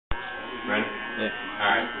Ready? Yeah.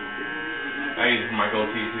 Alright. I use it for my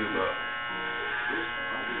goatee too, but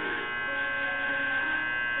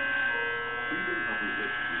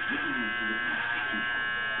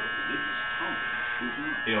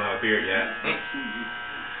you don't have a beard yet.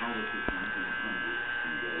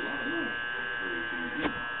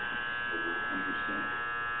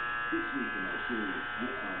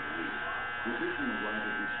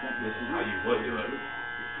 This is how you would do it.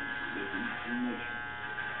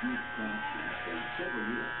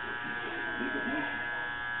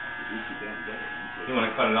 You want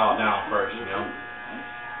to cut it all down first, you know?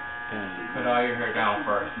 Cut all your hair down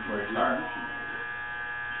first before you start.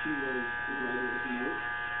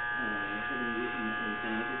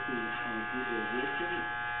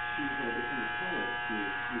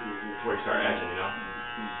 Before you start edging, you know?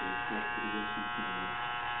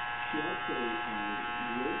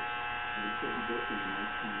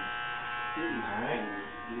 Alright.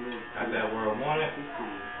 Got that where I want it.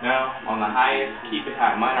 Now, on the highest, keep it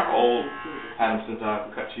high. Mine are old. Had them since I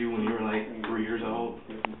cut you when you were like 3 years old.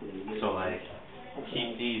 So like,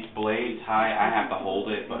 keep these blades high. I have to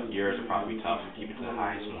hold it, but yours will probably be tough. Keep it to the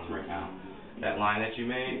highest one right now. That line that you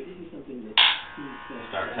made,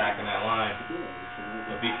 start tacking that line.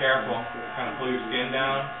 But be careful. Kind of pull your skin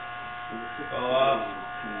down. Go up.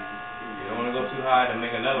 You don't want to go too high to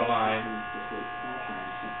make another line.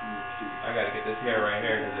 I gotta get this hair right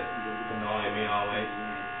here because it's annoying me always.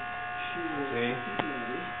 See?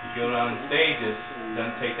 You go down the stages, it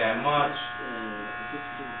doesn't take that much.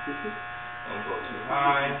 Don't go too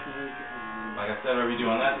high. Like I said, whatever you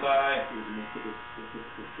do on that side,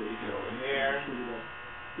 get over here.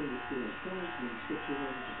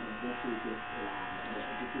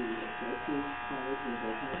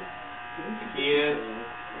 The key is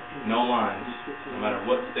no lines. No matter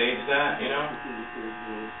what stage it's at, you know?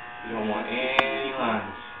 You don't want any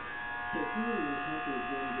lines.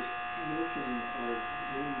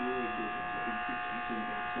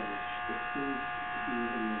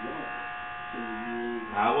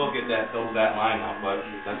 Now, I will get that line out, but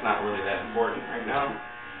that's not really that important right now.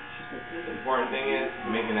 The important thing is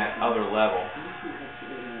making that other level.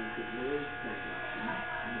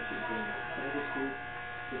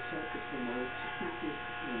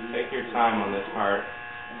 Take your time on this part,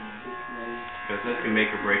 because this can make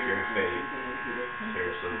or break your fade.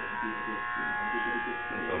 Seriously.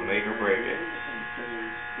 So make or break it.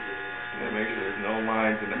 And then make sure there's no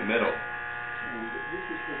lines in the middle. And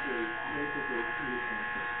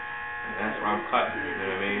that's where I'm cutting, you know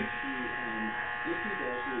what I mean?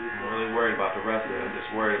 I'm not really worried about the rest of it, I'm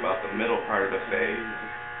just worried about the middle part of the fade.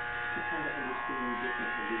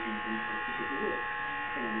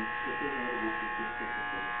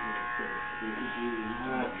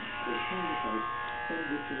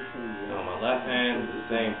 So my left hand is the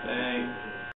same thing.